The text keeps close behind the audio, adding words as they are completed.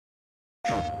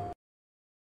Oh,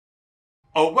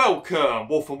 welcome,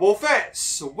 Wolf and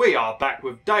Wolfettes! We are back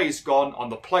with Days Gone on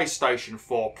the PlayStation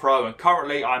 4 Pro, and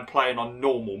currently I'm playing on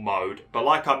normal mode. But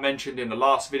like I mentioned in the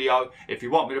last video, if you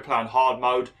want me to play on hard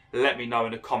mode, let me know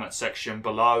in the comment section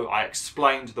below. I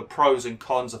explained the pros and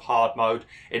cons of hard mode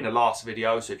in the last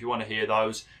video, so if you want to hear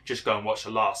those, just go and watch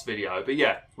the last video. But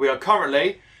yeah, we are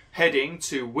currently heading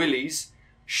to Willie's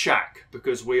shack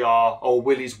because we are, or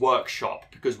Willie's workshop,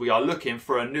 because we are looking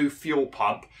for a new fuel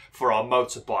pump for our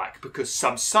motorbike, because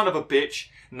some son of a bitch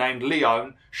named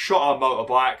Leon shot our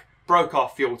motorbike, broke our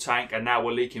fuel tank, and now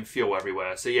we're leaking fuel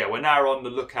everywhere. So yeah, we're now on the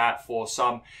lookout for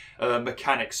some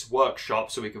mechanics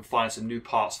workshop so we can find some new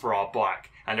parts for our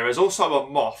bike. And there is also a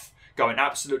moth going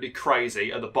absolutely crazy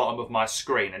at the bottom of my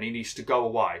screen, and he needs to go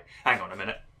away. Hang on a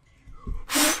minute.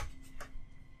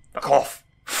 Fuck off.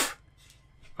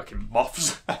 Fucking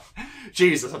moths.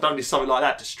 Jesus, I don't need something like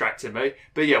that distracting me.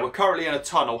 But yeah, we're currently in a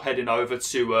tunnel heading over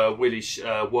to Willie's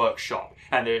workshop.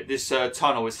 And this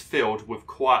tunnel is filled with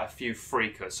quite a few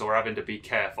freakers, so we're having to be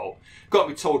careful. Got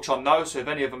my torch on though, so if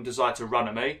any of them decide to run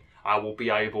at me, I will be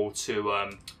able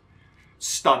to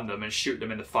stun them and shoot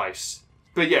them in the face.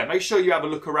 But yeah, make sure you have a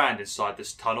look around inside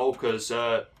this tunnel, because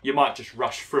you might just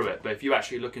rush through it. But if you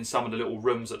actually look in some of the little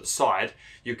rooms at the side,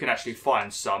 you can actually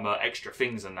find some extra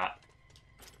things in that.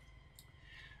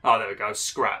 Oh, there we go.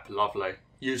 Scrap. Lovely.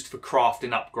 Used for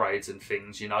crafting upgrades and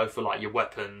things, you know, for like your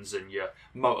weapons and your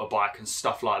motorbike and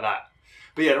stuff like that.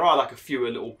 But yeah, there are like a few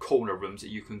little corner rooms that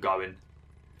you can go in.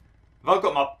 Have I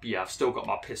got my... Yeah, I've still got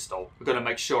my pistol. I'm going to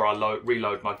make sure I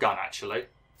reload my gun, actually.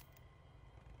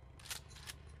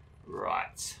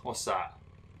 Right. What's that?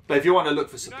 But if you want to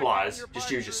look for supplies, just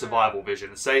use your survival vision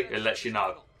and see, it lets you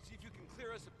know. See if you can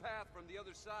clear us a path from the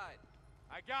other side.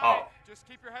 I got it. Just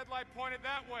keep your headlight pointed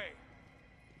that way.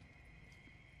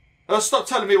 Stop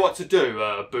telling me what to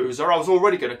do, Boozer. I was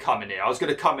already going to come in here. I was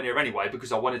going to come in here anyway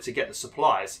because I wanted to get the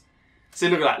supplies. See,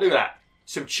 look at that, look at that.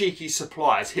 Some cheeky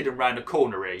supplies hidden around the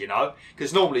corner here, you know.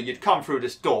 Because normally you'd come through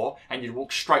this door and you'd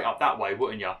walk straight up that way,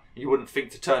 wouldn't you? You wouldn't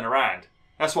think to turn around.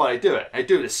 That's why they do it. They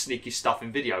do this sneaky stuff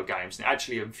in video games, and it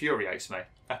actually infuriates me.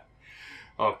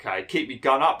 Okay, keep your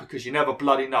gun up because you never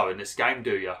bloody know in this game,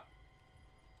 do you?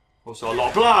 Also a lot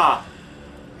of blah!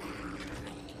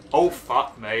 Oh,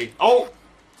 fuck me. Oh!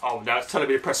 Oh, now it's telling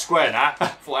me to press square now.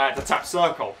 Thought I had to tap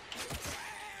circle.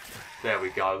 There we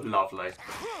go. Lovely.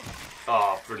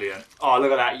 Oh, brilliant. Oh,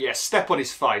 look at that. Yeah, step on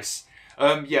his face.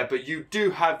 Yeah, but you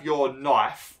do have your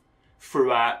knife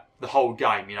throughout the whole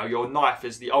game. You know, your knife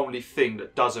is the only thing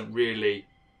that doesn't really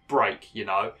break, you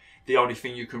know. The only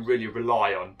thing you can really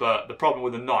rely on. But the problem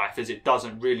with a knife is it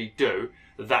doesn't really do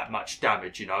that much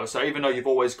damage, you know. So even though you've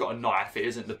always got a knife, it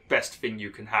isn't the best thing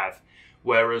you can have.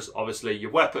 Whereas, obviously,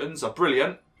 your weapons are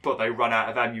brilliant, but they run out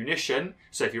of ammunition.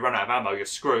 So if you run out of ammo, you're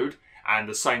screwed. And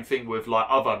the same thing with like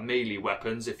other melee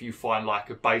weapons. If you find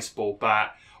like a baseball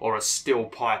bat or a steel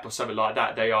pipe or something like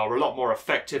that, they are a lot more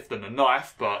effective than a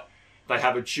knife, but they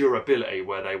have a durability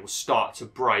where they will start to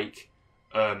break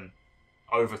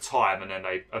over time, and then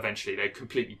they eventually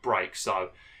completely break. So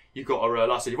you've got to, like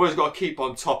I said, you've always got to keep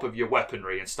on top of your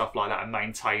weaponry and stuff like that and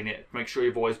maintain it. Make sure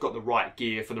you've always got the right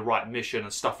gear for the right mission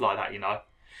and stuff like that, you know.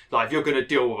 Like, if you're going to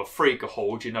deal with a freaker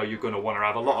horde, you know, you're going to want to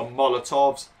have a lot of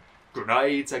Molotovs,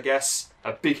 grenades, I guess,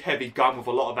 a big heavy gun with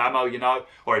a lot of ammo, you know.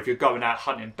 Or if you're going out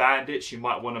hunting bandits, you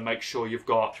might want to make sure you've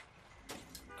got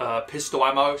pistol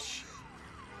ammo.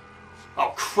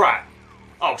 Oh, crap.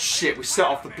 Oh, shit, we set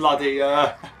off the bloody,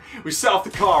 we set off the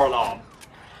car alarm.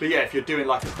 But yeah, if you're doing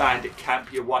like a bandit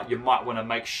camp, you might want to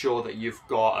make sure that you've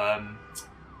got,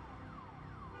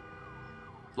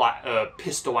 like,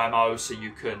 pistol ammo so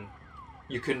you can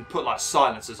put like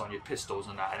silencers on your pistols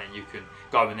and that, and then you can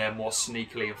go in there more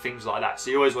sneakily and things like that. So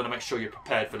you always want to make sure you're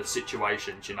prepared for the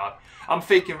situations, you know. I'm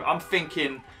talking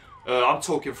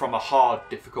from a hard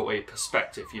difficulty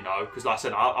perspective, you know, because like I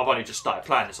said, I've only just started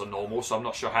playing this on normal, so I'm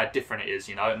not sure how different it is,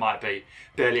 you know. It might be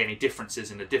barely any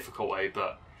differences in the difficulty,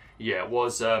 but yeah, it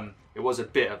was a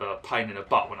bit of a pain in the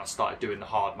butt when I started doing the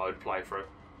hard mode playthrough.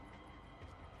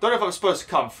 Don't know if I'm supposed to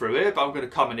come through here, but I'm going to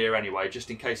come in here anyway,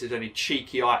 just in case there's any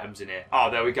cheeky items in here.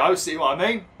 Oh, there we go. See what I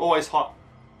mean? Always hot.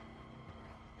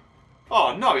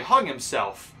 Oh, no, he hung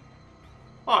himself.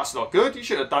 Oh, that's not good. You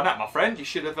should have done that, my friend. You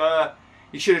should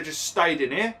have just stayed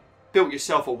in here, built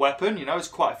yourself a weapon. You know, there's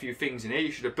quite a few things in here.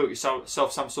 You should have built yourself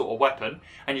some sort of weapon,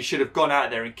 and you should have gone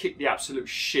out there and kicked the absolute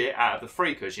shit out of the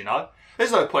freakers, you know?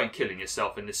 There's no point killing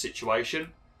yourself in this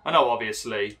situation. I know,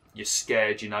 obviously, you're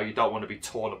scared, you know, you don't want to be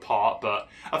torn apart, but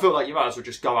I feel like you might as well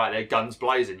just go out there guns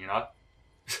blazing, you know?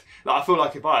 Like, I feel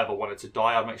like if I ever wanted to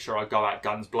die, I'd make sure I go out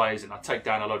guns blazing. I'd take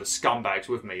down a load of scumbags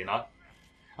with me, you know?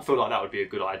 I feel like that would be a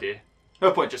good idea.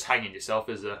 No point just hanging yourself,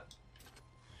 is there?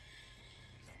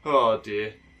 Oh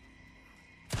dear.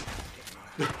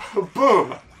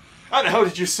 Boom! How the hell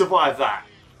did you survive that?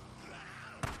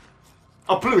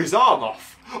 I blew his arm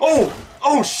off. Oh!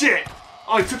 Oh shit!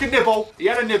 Oh, he took a nibble. He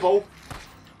had a nibble.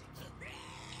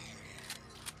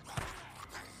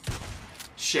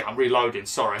 Shit, I'm reloading,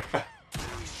 sorry.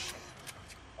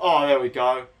 Oh, there we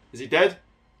go. Is he dead?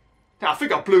 Damn, I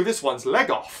think I blew this one's leg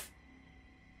off.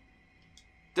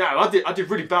 Damn, I did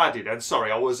really badly then.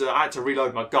 Sorry, I had to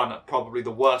reload my gun at probably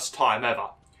the worst time ever.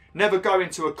 Never go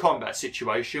into a combat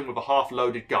situation with a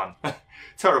half-loaded gun.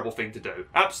 Terrible thing to do.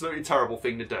 Absolutely terrible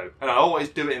thing to do. And I always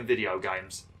do it in video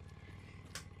games.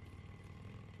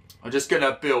 I'm just going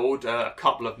to build a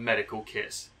couple of medical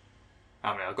kits.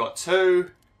 How many? I've got 2,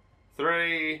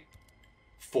 3,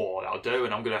 4. That'll do.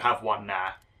 And I'm going to have one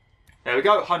now. There we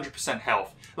go. 100%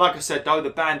 health. Like I said, though, the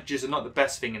bandages are not the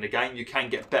best thing in the game. You can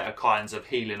get better kinds of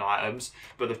healing items.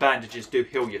 But the bandages do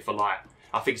heal you for, like,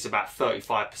 I think it's about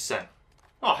 35%.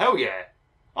 Oh, hell yeah.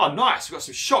 Oh, nice. We've got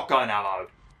some shotgun ammo.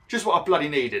 Just what I bloody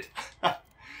needed.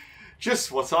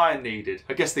 Just what I needed.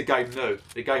 I guess the game knew.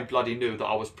 The game bloody knew that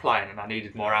I was playing and I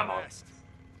needed more ammo.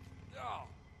 Oh.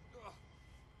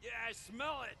 Yeah, I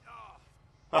smell it.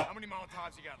 How many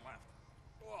Molotovs you got left?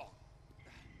 Whoa.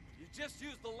 You just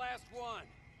used the last one.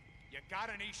 You got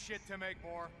any shit to make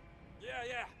more?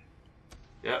 Yeah.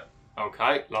 Yep.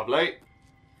 Okay, lovely.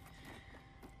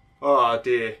 Oh,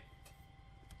 dear.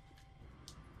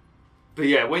 But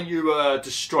yeah, when you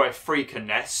destroy freaker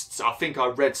nests, I think I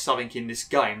read something in this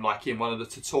game, like in one of the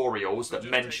tutorials, that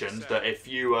mentioned that if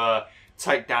you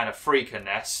take down a freaker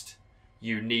nest,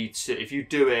 you need to, if you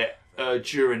do it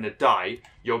during the day,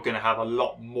 you're going to have a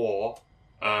lot more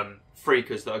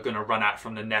freakers that are going to run out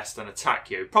from the nest and attack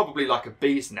you. Probably like a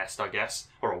bee's nest, I guess,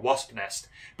 or a wasp nest.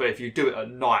 But if you do it at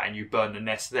night and you burn the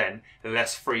nest then,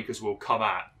 less freakers will come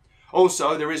out.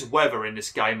 Also, there is weather in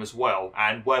this game as well,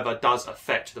 and weather does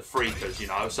affect the freakers, you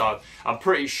know, so I'm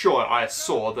pretty sure I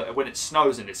saw that when it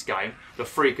snows in this game, the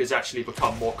freakers actually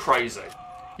become more crazy.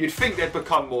 You'd think they'd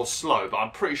become more slow, but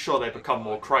I'm pretty sure they become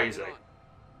more crazy.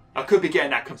 I could be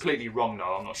getting that completely wrong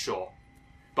though, I'm not sure.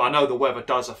 But I know the weather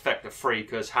does affect the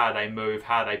freakers, how they move,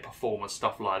 how they perform and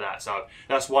stuff like that, so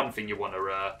that's one thing you want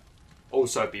to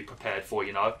also be prepared for,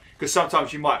 you know, because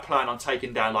sometimes you might plan on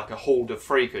taking down like a horde of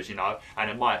freakers, you know,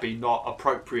 and it might be not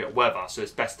appropriate weather, so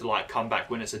it's best to like come back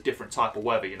when it's a different type of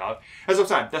weather, you know. As I'm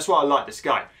saying, that's why I like this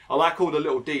game. I like all the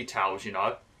little details, you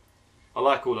know. I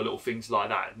like all the little things like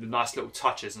that, the nice little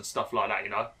touches and stuff like that, you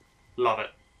know. Love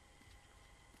it.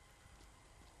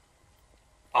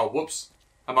 Oh, whoops.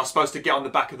 Am I supposed to get on the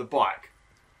back of the bike?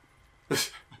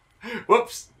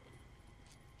 Whoops.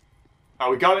 Are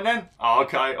we going then? Oh,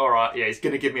 okay, alright. Yeah, he's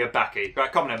going to give me a backie.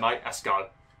 Right, come on then, mate. Let's go.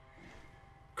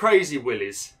 Crazy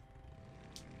Willies.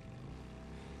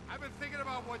 I've been thinking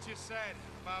about what you said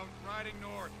about riding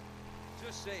north.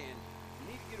 Just saying,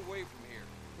 you need to get away from here.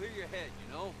 Clear your head,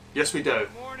 you know? Yes, we do.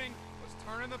 Good morning. Let's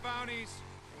turn in the bounties,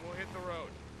 and we'll hit the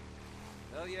road.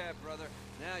 Hell yeah, brother.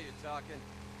 Now you're talking.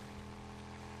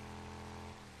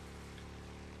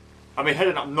 I mean,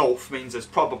 heading up north means there's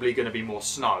probably going to be more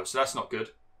snow, so that's not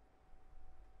good.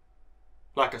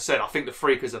 Like I said, I think the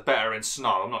freakers are better in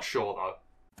snow. I'm not sure, though.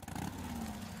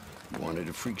 Wanted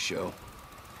a freak show.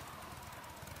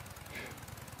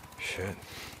 Shit.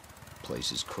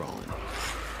 Place is crawling.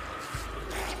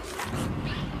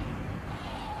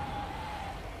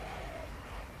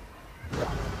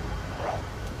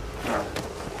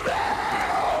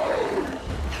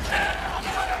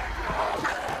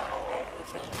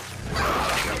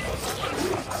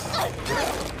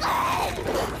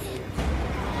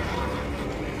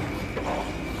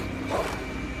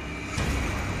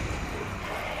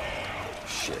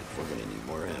 Shit, we're gonna need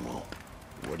more ammo.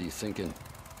 What are you thinking?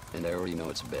 And I already know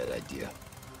it's a bad idea.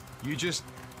 You just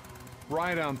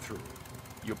ride on through.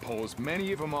 You pull as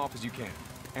many of them off as you can.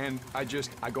 And I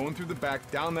go in through the back,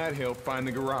 down that hill, find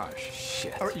the garage.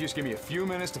 Shit. All right, you just give me a few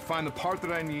minutes to find the part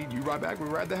that I need. You ride back, we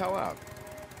ride the hell out.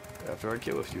 After I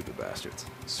kill a few of the bastards.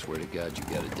 Swear to God, you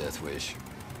got a death wish.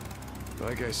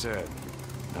 Like I said,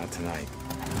 not tonight.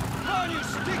 Come on, you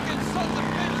stinking sons of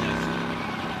bitches!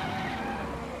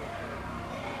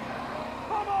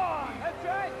 Come on! That's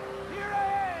right! Here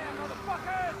I am,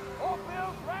 motherfuckers!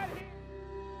 Oatmeal's right here!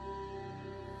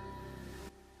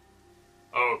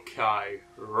 Okay,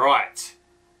 right.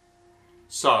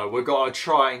 So, we've got to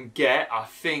try and get, I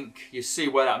think, you see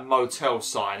where that motel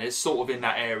sign is? Sort of in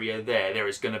that area there. There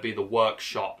is going to be the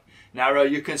workshop. Now,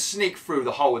 you can sneak through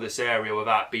the whole of this area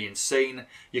without being seen.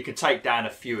 You can take down a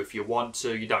few if you want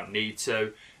to. You don't need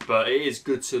to. But it is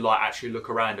good to like actually look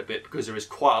around a bit because there is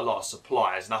quite a lot of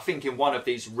supplies. And I think in one of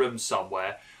these rooms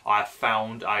somewhere, I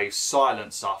found a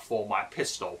silencer for my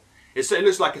pistol. It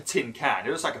looks like a tin can. It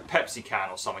looks like a Pepsi can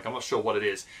or something. I'm not sure what it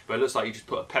is, but it looks like you just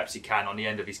put a Pepsi can on the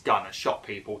end of his gun and shot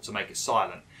people to make it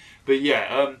silent. But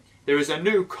yeah, there is a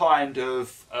new kind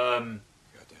of Goddamn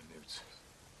newts.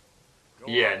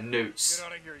 yeah, newts. Get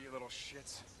out of here, you little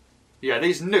shits. Yeah,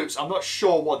 these newts. I'm not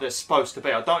sure what they're supposed to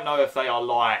be. I don't know if they are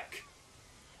like.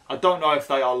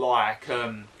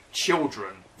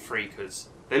 Children freakers.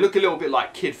 They look a little bit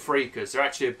like kid freakers. They're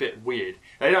actually a bit weird.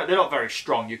 They're not very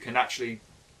strong. You can actually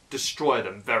destroy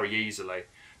them very easily.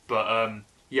 But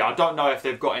yeah, I don't know if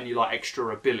they've got any like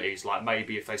extra abilities. Like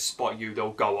maybe if they spot you,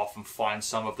 they'll go off and find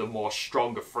some of the more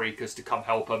stronger freakers to come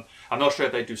help them. I'm not sure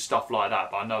if they do stuff like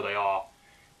that, but I know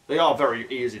they are very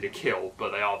easy to kill,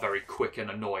 but they are very quick and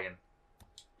annoying.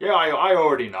 Yeah, I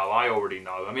already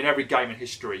know. I mean, every game in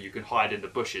history you can hide in the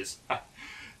bushes.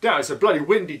 Damn, it's a bloody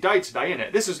windy day today, isn't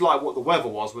it? This is like what the weather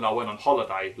was when I went on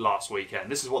holiday last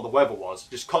weekend. This is what the weather was.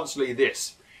 Just constantly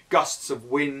this. Gusts of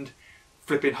wind,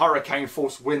 flipping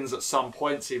hurricane-force winds at some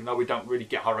points, even though we don't really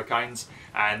get hurricanes.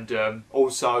 And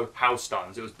also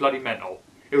hailstones. It was bloody mental.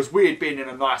 It was weird being in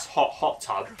a nice hot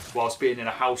tub whilst being in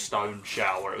a hailstone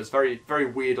shower. It was very, very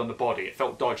weird on the body. It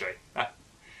felt dodgy.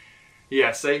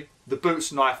 Yeah, see? The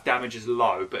boot's knife damage is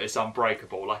low, but it's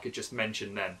unbreakable, like it just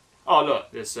mentioned then. Oh,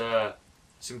 look, there's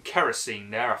some kerosene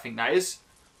there, I think that is.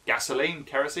 Gasoline?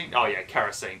 Kerosene? Oh, yeah,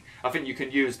 kerosene. I think you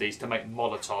can use these to make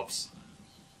Molotovs.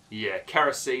 Yeah,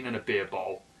 kerosene and a beer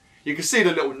bottle. You can see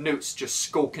the little newts just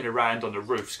skulking around on the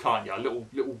roofs, can't you?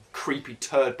 Little creepy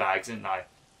turd bags, isn't they?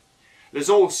 There's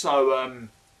also,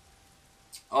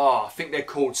 I think they're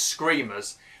called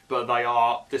screamers. But they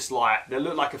are they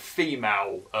look like a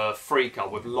female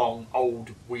freaker with long,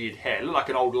 old, weird hair. They look like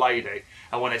an old lady.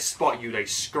 And when they spot you, they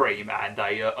scream and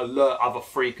they alert other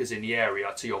freakers in the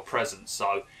area to your presence.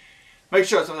 So make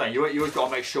sure, that's what I'm saying, you always got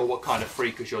to make sure what kind of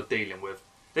freakers you're dealing with.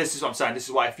 This is what I'm saying. This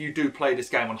is why if you do play this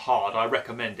game on hard, I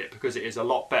recommend it because it is a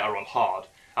lot better on hard.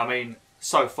 I mean,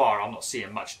 so far I'm not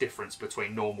seeing much difference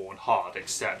between normal and hard,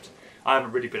 except I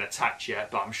haven't really been attacked yet,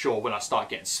 but I'm sure when I start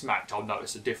getting smacked I'll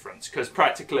notice a difference, because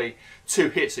practically 2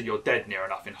 hits and you're dead near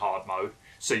enough in hard mode,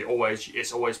 so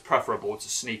it's always preferable to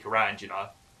sneak around, you know.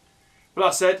 But like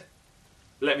I said,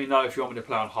 let me know if you want me to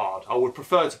play on hard. I would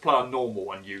prefer to play on normal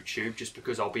on YouTube, just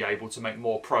because I'll be able to make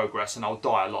more progress and I'll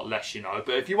die a lot less, you know.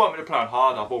 But if you want me to play on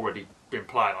hard, I've already been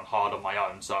playing on hard on my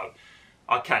own, so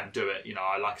I can do it, you know.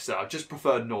 Like I said, I just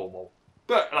prefer normal.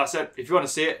 But like I said, if you want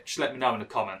to see it, just let me know in the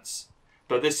comments.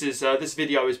 But this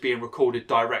video is being recorded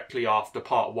directly after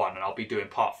part 1, and I'll be doing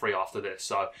part 3 after this.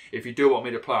 So if you do want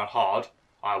me to play on hard,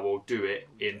 I will do it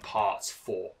in parts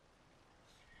 4.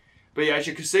 But yeah, as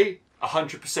you can see,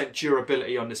 100%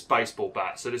 durability on this baseball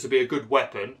bat. So this will be a good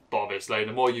weapon, but obviously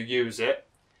the more you use it,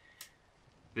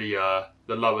 the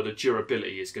lower the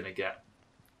durability is going to get.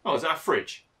 Oh, is that a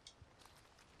fridge?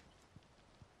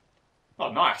 Oh,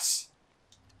 nice.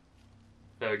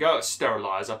 There we go, it's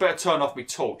sterilised. I better turn off my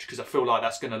torch because I feel like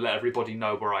that's going to let everybody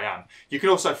know where I am. You can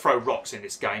also throw rocks in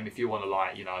this game if you want to,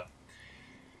 like, you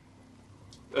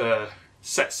know,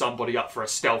 set somebody up for a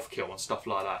stealth kill and stuff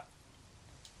like that.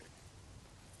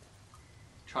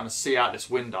 Trying to see out this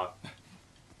window.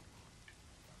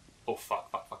 Oh,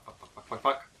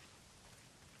 fuck.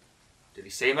 Did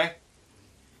he see me?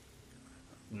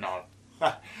 No.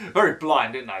 Very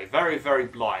blind, isn't they? Very, very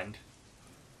blind.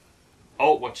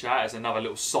 Oh, watch out, there's another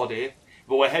little sod here.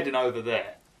 But we're heading over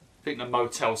there. I think the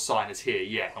motel sign is here,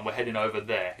 yeah. And we're heading over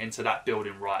there, into that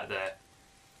building right there.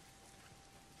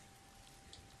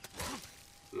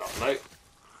 Lovely.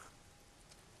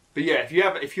 But yeah, if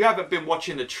you haven't been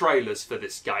watching the trailers for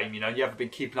this game, you know, you haven't been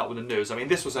keeping up with the news. I mean,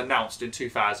 this was announced in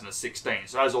 2016.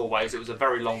 So as always, it was a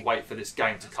very long wait for this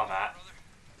game to come out.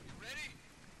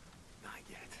 Not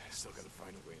yet. Still gotta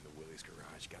find a way into Willie's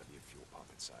garage. Gotta be a fuel pump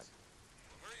inside.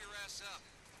 Hurry your ass up.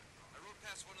 I rode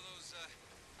past one of those,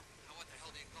 what the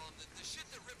hell do you call them? The shit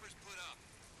that Rippers put up.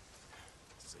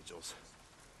 Sigils.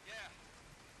 Yeah.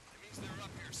 It means they're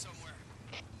up here somewhere.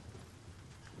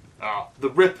 The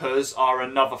Rippers are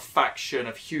another faction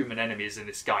of human enemies in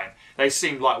this game. They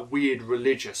seem like weird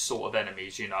religious sort of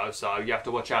enemies, you know, so you have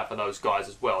to watch out for those guys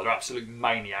as well. They're absolute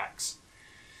maniacs.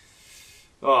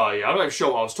 Oh yeah, I'm not even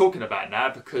sure what I was talking about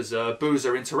now because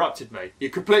Boozer interrupted me.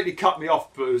 You completely cut me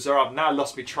off, Boozer. I've now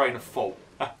lost my train of thought.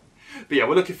 But yeah,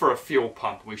 we're looking for a fuel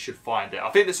pump and we should find it.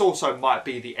 I think this also might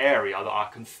be the area that I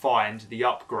can find the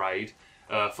upgrade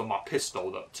for my pistol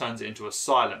that turns it into a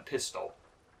silent pistol.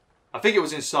 I think it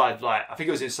was inside, like, I think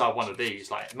it was inside one of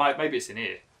these. Like, maybe it's in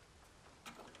here.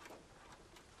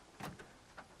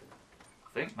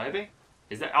 I think, maybe.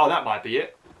 Is that? Oh, that might be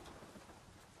it.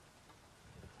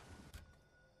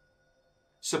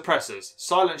 Suppressors.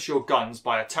 Silence your guns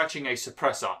by attaching a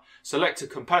suppressor. Select a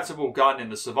compatible gun in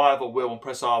the survival wheel and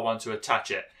press R1 to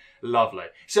attach it. Lovely.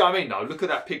 See what I mean though? Look at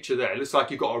that picture there. It looks like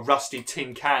you've got a rusty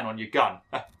tin can on your gun.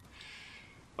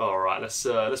 Alright, let's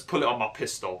pull it on my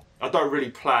pistol. I don't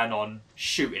really plan on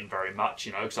shooting very much,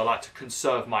 you know, because I like to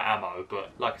conserve my ammo.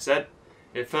 But like I said,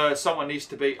 if someone needs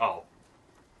to be... Oh,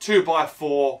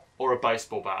 2x4 or a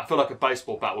baseball bat. I feel like a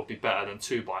baseball bat would be better than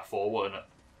 2x4, wouldn't it?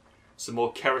 Some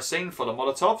more kerosene for the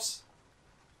Molotovs.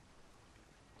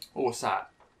 Oh, what's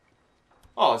that?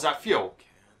 Oh, is that fuel?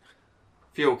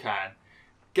 Fuel can.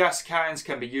 Gas cans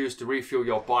can be used to refuel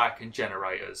your bike and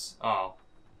generators. Oh.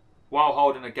 While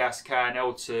holding a gas can,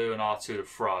 L2 and R2 to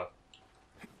throw.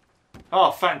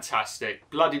 Oh, fantastic.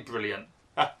 Bloody brilliant.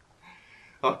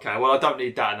 Okay, well, I don't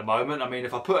need that at the moment. I mean,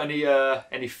 if I put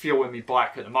any fuel in my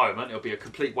bike at the moment, it'll be a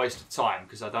complete waste of time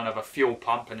because I don't have a fuel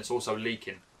pump and it's also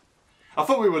leaking. I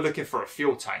thought we were looking for a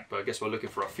fuel tank, but I guess we're looking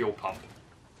for a fuel pump.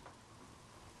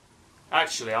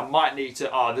 Actually, I might need to...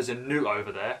 Oh, there's a newt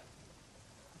over there.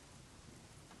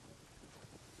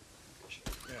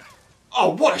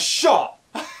 Oh, what a shot!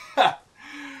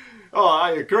 Oh,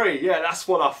 I agree. Yeah, that's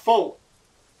what I thought.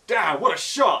 Damn, what a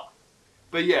shot!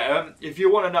 But yeah, if you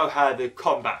want to know how the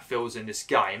combat feels in this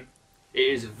game, it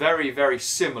is very, very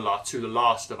similar to The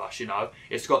Last of Us, you know.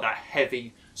 It's got that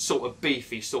heavy, sort of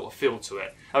beefy sort of feel to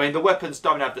it. I mean, the weapons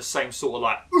don't have the same sort of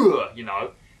like, you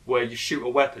know, where you shoot a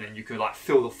weapon and you can like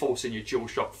feel the force in your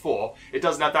DualShock 4. It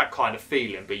doesn't have that kind of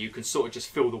feeling, but you can sort of just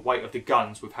feel the weight of the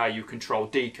guns with how you control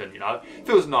Deacon, you know.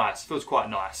 Feels nice, feels quite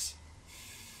nice.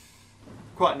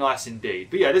 Quite nice indeed.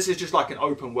 But yeah, this is just like an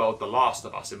open world The Last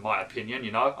of Us in my opinion,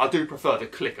 you know. I do prefer the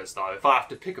clickers though. If I have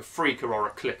to pick a freaker or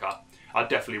a clicker, I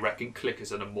definitely reckon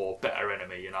clickers are the more better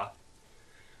enemy, you know.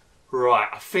 Right,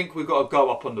 I think we've got to go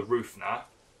up on the roof now.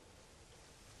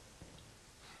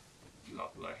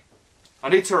 Lovely. I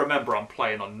need to remember I'm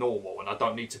playing on normal and I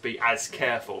don't need to be as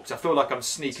careful because I feel like I'm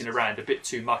sneaking around a bit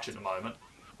too much at the moment.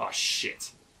 Oh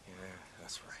shit. Yeah,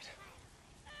 that's right.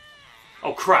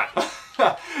 Oh crap.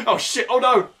 Oh shit, oh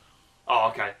no.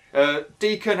 Oh okay.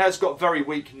 Deacon has got very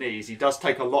weak knees. He does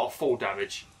take a lot of fall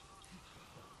damage.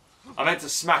 I meant to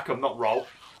smack him, not roll.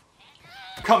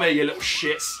 Come here, you little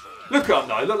shits. Look at them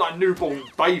though, they look like newborn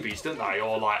babies, don't they?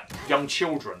 Or like young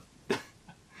children.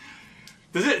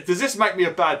 Does this make me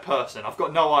a bad person? I've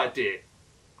got no idea.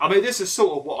 I mean, this is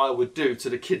sort of what I would do to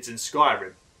the kids in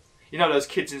Skyrim. You know those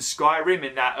kids in Skyrim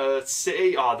in that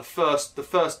city? Ah, the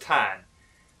first town.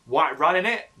 Whiterun in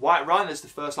it? Whiterun is the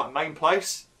first like main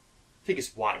place. I think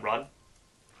it's Whiterun.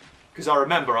 Because I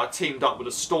remember I teamed up with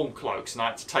the Stormcloaks and I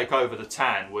had to take over the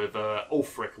town with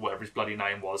Ulfric, or whatever his bloody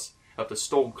name was, of the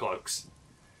Stormcloaks.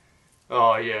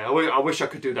 Oh yeah, I wish I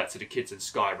could do that to the kids in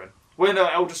Skyrim. When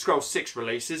Elder Scrolls 6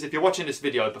 releases, if you're watching this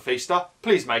video, Bethesda,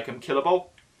 please make them killable.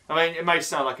 I mean, it may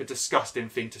sound like a disgusting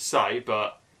thing to say,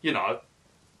 but, you know,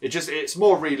 it's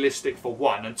more realistic for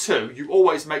one, and two, you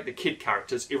always make the kid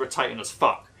characters irritating as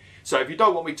fuck. So if you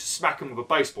don't want me to smack them with a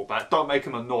baseball bat, don't make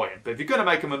them annoying. But if you're going to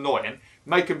make them annoying,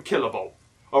 make them killable.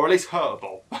 Or at least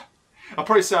hurtable. I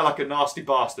probably sound like a nasty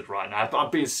bastard right now, but I'm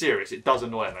being serious, it does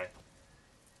annoy me.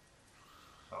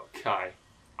 Okay.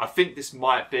 I think this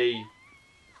might be...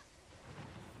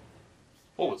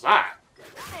 What was that?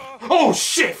 Oh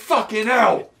shit, fucking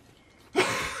hell!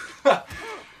 I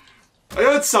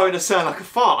heard something that sounded like a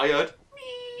fart. I heard...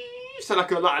 It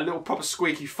sounded like a little proper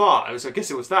squeaky fart. I guess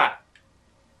it was that.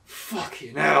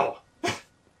 Fucking hell.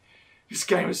 This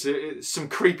game is some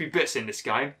creepy bits in this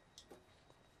game.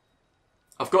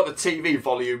 I've got the TV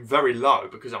volume very low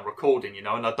because I'm recording, you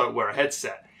know, and I don't wear a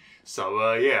headset.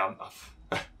 So, yeah,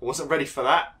 I wasn't ready for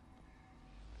that.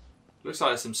 Looks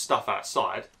like there's some stuff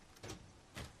outside.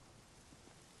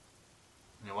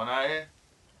 Anyone out here?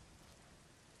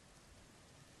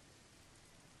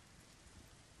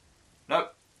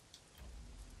 Nope.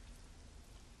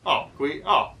 Oh,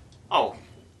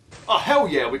 oh, hell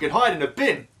yeah, we can hide in a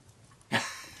bin.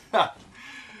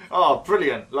 Oh,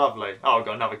 brilliant, lovely. Oh, I've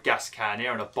got another gas can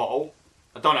here and a bottle.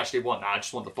 I don't actually want that, I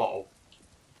just want the bottle.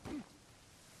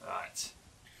 Right.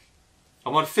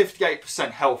 I'm on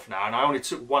 58% health now, and I only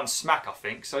took one smack, I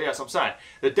think. So, yes, I'm saying.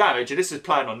 The damage, and this is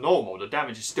playing on normal, the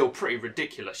damage is still pretty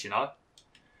ridiculous, you know.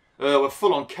 We're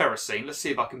full on kerosene. Let's see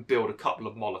if I can build a couple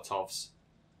of Molotovs.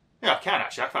 Yeah, I can,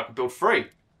 actually. I think I can build 3.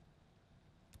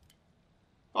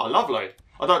 Oh, lovely.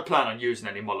 I don't plan on using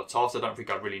any Molotovs. I don't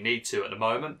think I really need to at the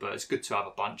moment, but it's good to have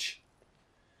a bunch.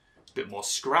 A bit more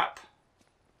scrap.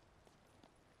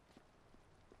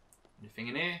 Anything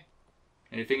in here?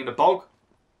 Anything in the bog?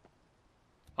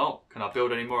 Oh, can I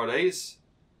build any more of these?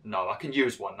 No, I can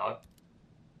use one though.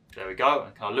 There we go.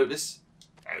 Can I loot this?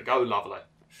 There we go, lovely.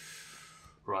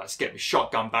 Right, let's get my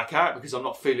shotgun back out because I'm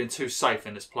not feeling too safe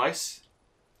in this place.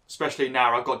 Especially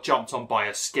now I got jumped on by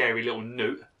a scary little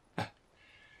newt.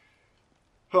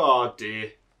 Oh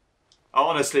dear.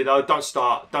 Honestly though, don't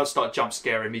start jump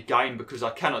scaring me, game, because I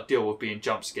cannot deal with being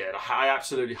jump scared. I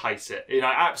absolutely hate it. You know,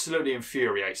 it absolutely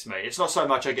infuriates me. It's not so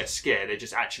much I get scared, it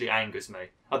just actually angers me.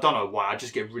 I don't know why, I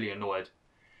just get really annoyed.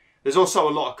 There's also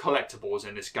a lot of collectibles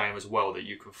in this game as well that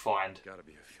you can find. Gotta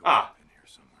be a fuel pump in here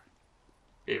somewhere.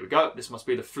 Here we go. This must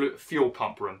be the fuel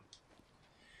pump room.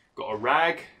 Got a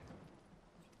rag.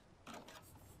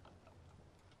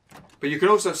 But you can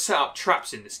also set up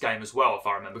traps in this game as well, if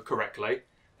I remember correctly.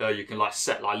 You can like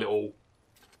set like little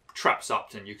traps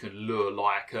up and you can lure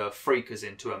like freakers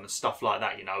into them and stuff like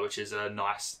that, you know, which is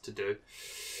nice to do.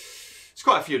 There's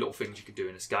quite a few little things you can do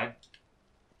in this game.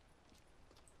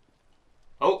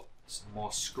 Oh, some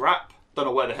more scrap. Don't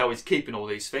know where the hell he's keeping all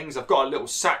these things. I've got a little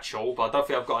satchel, but I don't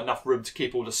think I've got enough room to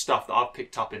keep all the stuff that I've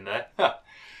picked up in there.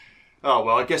 Oh,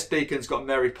 well, I guess Deacon's got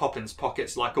Mary Poppins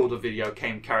pockets like all the video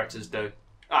game characters do.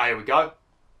 Ah, here we go.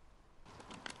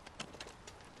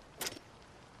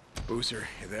 Boozer,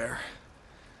 you there?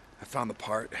 I found the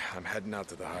part. I'm heading out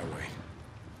to the highway.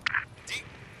 Deep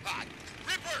hot.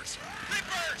 Rippers!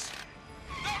 Rippers!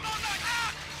 No, no, no!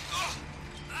 Ah! Oh!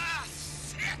 Ah,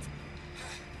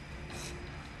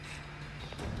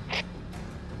 shit!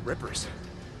 Rippers?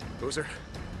 Boozer?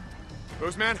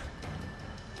 Boozman?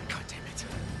 God damn it.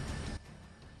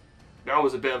 That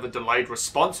was a bit of a delayed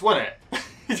response, wasn't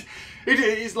it?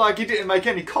 He's like, he didn't make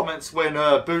any comments when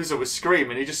Boozer was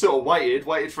screaming. He just sort of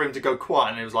waited for him to go quiet,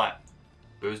 and he was like,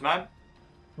 Boozman?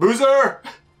 Boozer!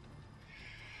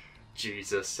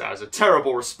 Jesus, that was a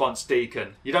terrible response,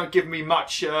 Deacon. You don't give me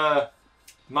much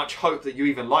hope that you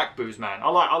even like Boozman. I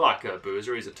like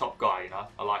Boozer. He's a top guy, you know.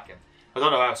 I like him. I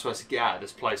don't know how I'm supposed to get out of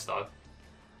this place, though.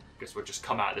 Guess we'll just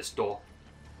come out of this door.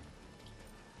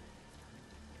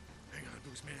 Hang on,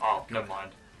 Boozman. Oh, never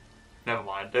mind. Never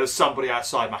mind. There was somebody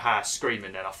outside my house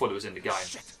screaming then. I thought it was in the game.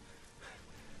 Shit.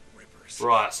 Rippers.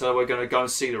 Right, so we're going to go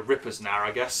and see the Rippers now, I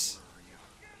guess.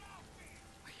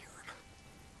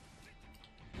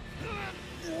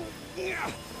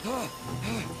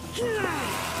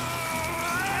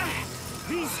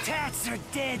 These tats are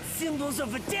dead symbols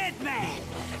of a dead man.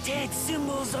 Dead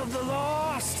symbols of the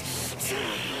lost.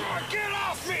 Get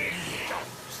off me!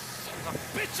 Sons of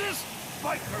bitches!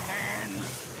 Biker man!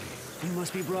 You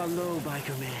must be brought low,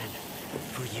 biker man.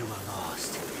 For you are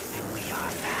lost, and we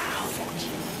are found.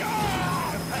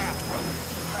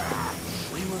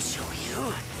 We will show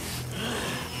you.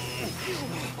 You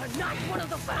are not one of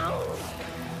the found.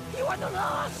 You are the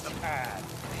lost. The pad.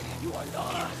 You are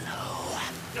lost.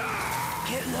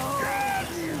 Get low.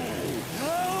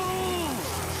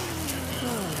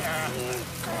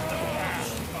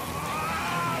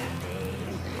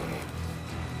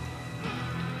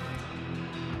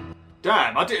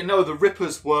 Damn, I didn't know the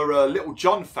Rippers were Little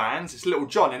John fans. It's Little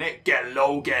John, innit? Get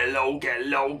low, get low, get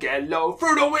low, get low.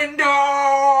 Through the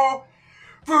window!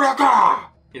 Through the car!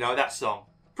 You know, that song.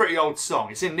 Pretty old song.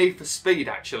 It's in Need for Speed,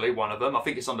 actually, one of them. I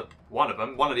think it's on one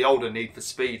of the older Need for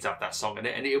Speeds have that song in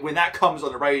it. And when that comes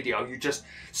on the radio,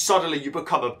 suddenly you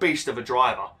become a beast of a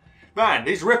driver. Man,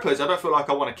 these Rippers, I don't feel like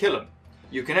I want to kill them.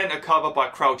 You can enter cover by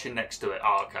crouching next to it.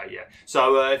 Oh, okay, yeah.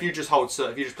 So if you just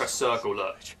press circle,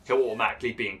 look, he'll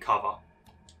automatically be in cover.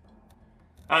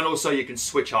 And also you can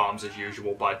switch arms as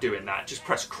usual by doing that. Just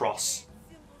press cross.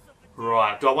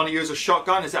 Right, do I want to use a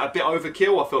shotgun? Is that a bit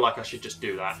overkill? I feel like I should just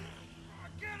do that.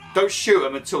 Don't shoot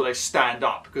them until they stand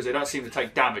up, because they don't seem to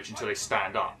take damage until they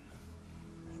stand up.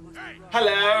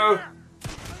 Hello!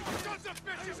 Sons of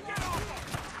bitches, get off!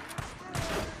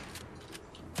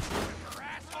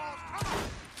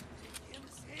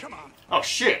 Come on. Oh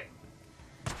shit!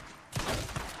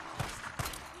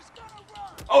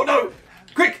 Oh no!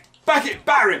 Quick! Back it!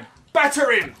 Batter him!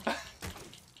 Batter him!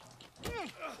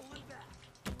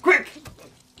 Quick!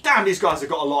 Damn, these guys have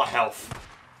got a lot of health.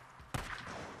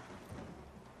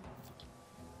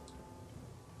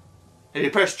 If you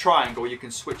press triangle, you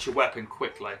can switch your weapon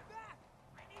quickly.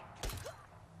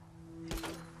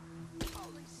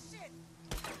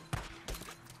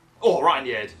 Oh, right in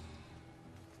the head.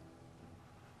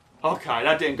 Okay,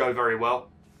 that didn't go very well.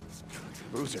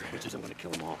 Boozer. Bitches, I'm gonna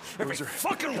kill them all. Boozer.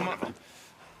 Fucking one of them.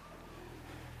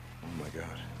 Oh my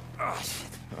god. Oh,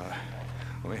 shit.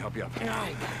 Let me help you up. I got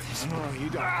this. No, you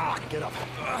don't. Get up.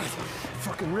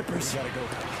 Fucking rippers. You gotta go.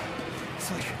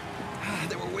 It's like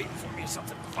they were waiting for me or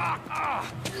something. Fuck. I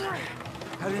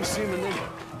didn't see them, and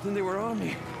then they were on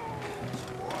me.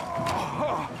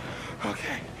 Oh,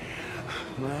 okay.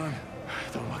 My arm.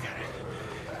 Don't look at it.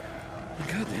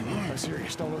 Goddamn, I'm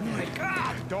serious. Don't look at it.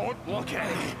 God! Don't look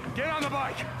at it. Get on the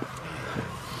bike.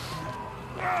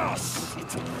 Oh, shit.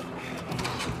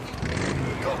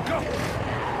 Go, go.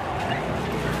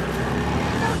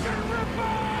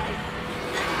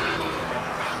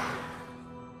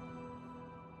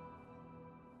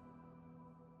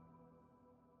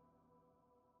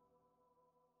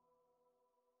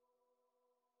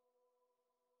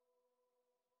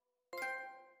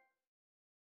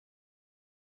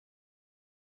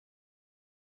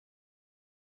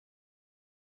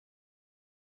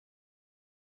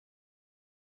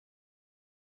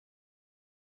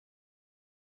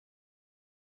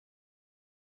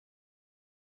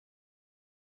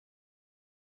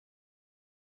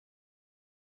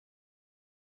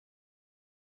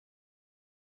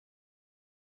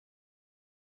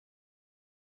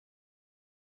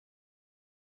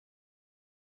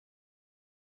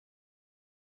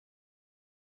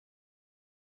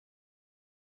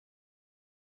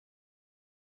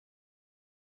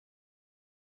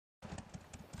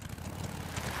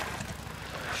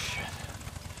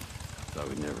 Thought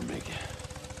we'd never make it.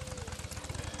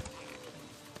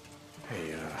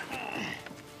 Hey,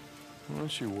 why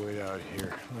don't you wait out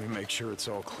here? Let me make sure it's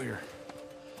all clear.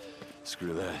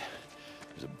 Screw that.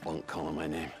 There's a bunk calling my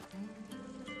name.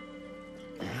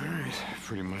 All right,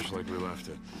 pretty much like we left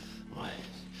it. Why?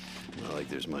 Not like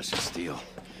there's much to steal.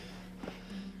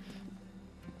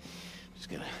 Just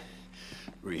gonna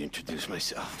reintroduce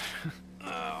myself.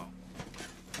 Oh.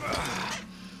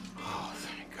 Oh,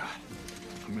 thank God.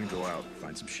 I'm gonna go out,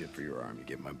 find some shit for your arm. You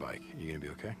get my bike. You gonna be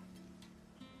okay?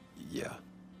 Yeah.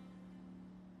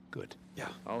 Good. Yeah.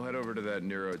 I'll head over to that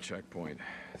Nero checkpoint.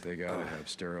 They gotta have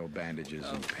sterile bandages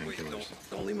and Wait, painkillers.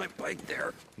 don't leave my bike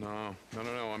there. No.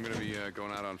 I'm gonna be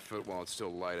going out on foot while it's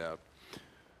still light out.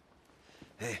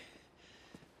 Hey,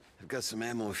 I've got some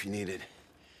ammo if you need it.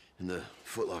 In the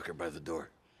footlocker by the door.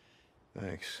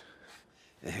 Thanks.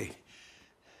 Hey,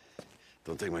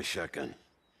 don't take my shotgun.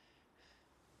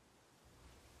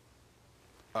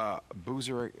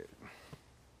 Boozer.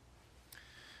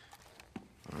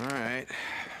 All right.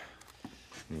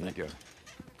 Here you go.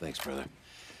 Thanks, brother.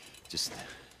 Just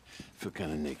feel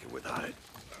kind of naked without it.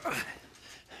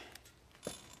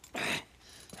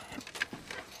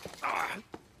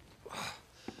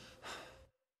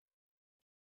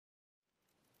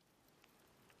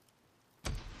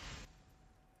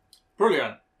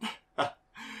 Brilliant.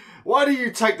 Why do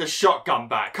you take the shotgun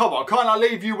back? Come on, can't I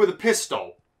leave you with a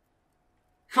pistol?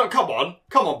 Come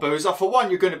on, Boozer. For one,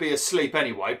 you're going to be asleep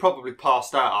anyway, probably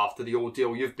passed out after the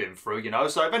ordeal you've been through, you know.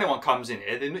 So if anyone comes in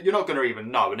here, then you're not going to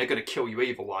even know, and they're going to kill you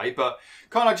either way. But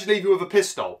can't I just leave you with a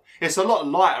pistol? It's a lot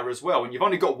lighter as well, and you've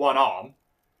only got one arm.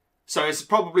 So it's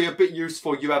probably a bit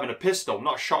useful you having a pistol,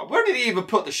 not shot. Where did he even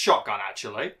put the shotgun,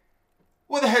 actually?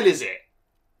 Where the hell is it?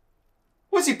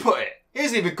 Where's he put it? He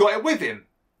hasn't even got it with him.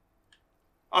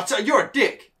 I tell you, you're a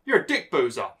dick. You're a dick,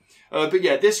 Boozer. But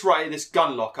yeah, this right here, this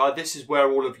gun locker, this is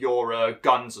where all of your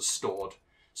guns are stored.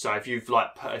 So if you've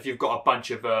got a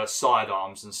bunch of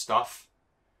sidearms and stuff,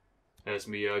 there's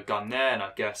me gun there, and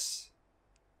I guess.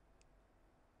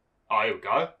 Oh, here we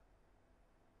go.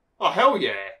 Oh hell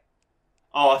yeah!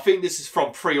 Oh, I think this is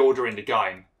from pre-ordering the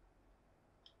game.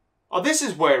 Oh, this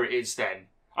is where it is then.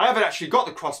 I haven't actually got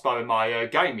the crossbow in my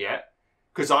game yet.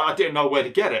 Because I didn't know where to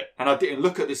get it. And I didn't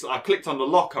look at this. I clicked on the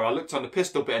locker, I looked on the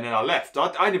pistol bit, and then I left. I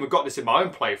ain't even got this in my own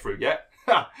playthrough yet.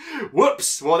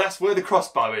 Whoops! Well, that's where the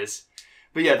crossbow is.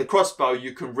 But yeah, the crossbow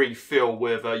you can refill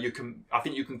with, I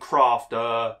think you can craft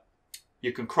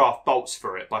bolts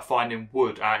for it by finding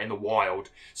wood out in the wild.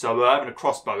 So having a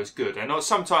crossbow is good. And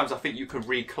sometimes I think you can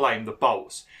reclaim the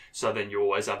bolts. So then you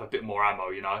always have a bit more ammo,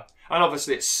 you know. And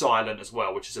obviously it's silent as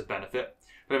well, which is a benefit.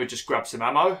 Let me just grab some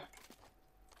ammo.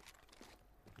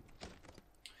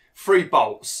 3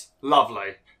 bolts.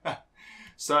 Lovely.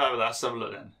 So let's have a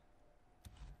look then.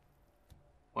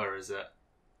 Where is it?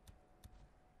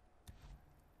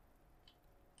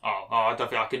 Oh, I don't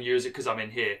think I can use it because I'm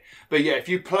in here. But yeah, if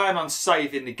you plan on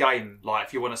saving the game, like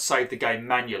if you want to save the game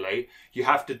manually, you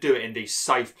have to do it in these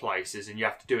safe places and you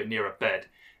have to do it near a bed.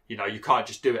 You know, you can't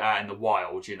just do it out in the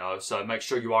wild, you know. So make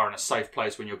sure you are in a safe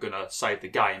place when you're going to save the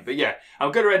game. But yeah,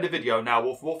 I'm going to end the video now,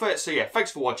 BwolfTheWolf. So yeah,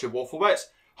 thanks for watching, BwolfTheWolf.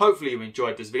 Hopefully you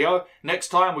enjoyed this video. Next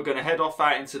time we're going to head off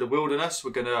out into the wilderness.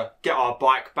 We're going to get our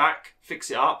bike back, fix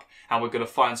it up, and we're going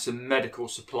to find some medical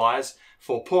supplies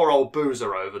for poor old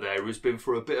Boozer over there who's been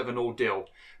through a bit of an ordeal.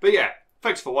 But yeah,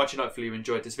 thanks for watching. Hopefully you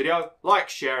enjoyed this video. Like,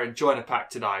 share, and join a pack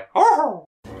today.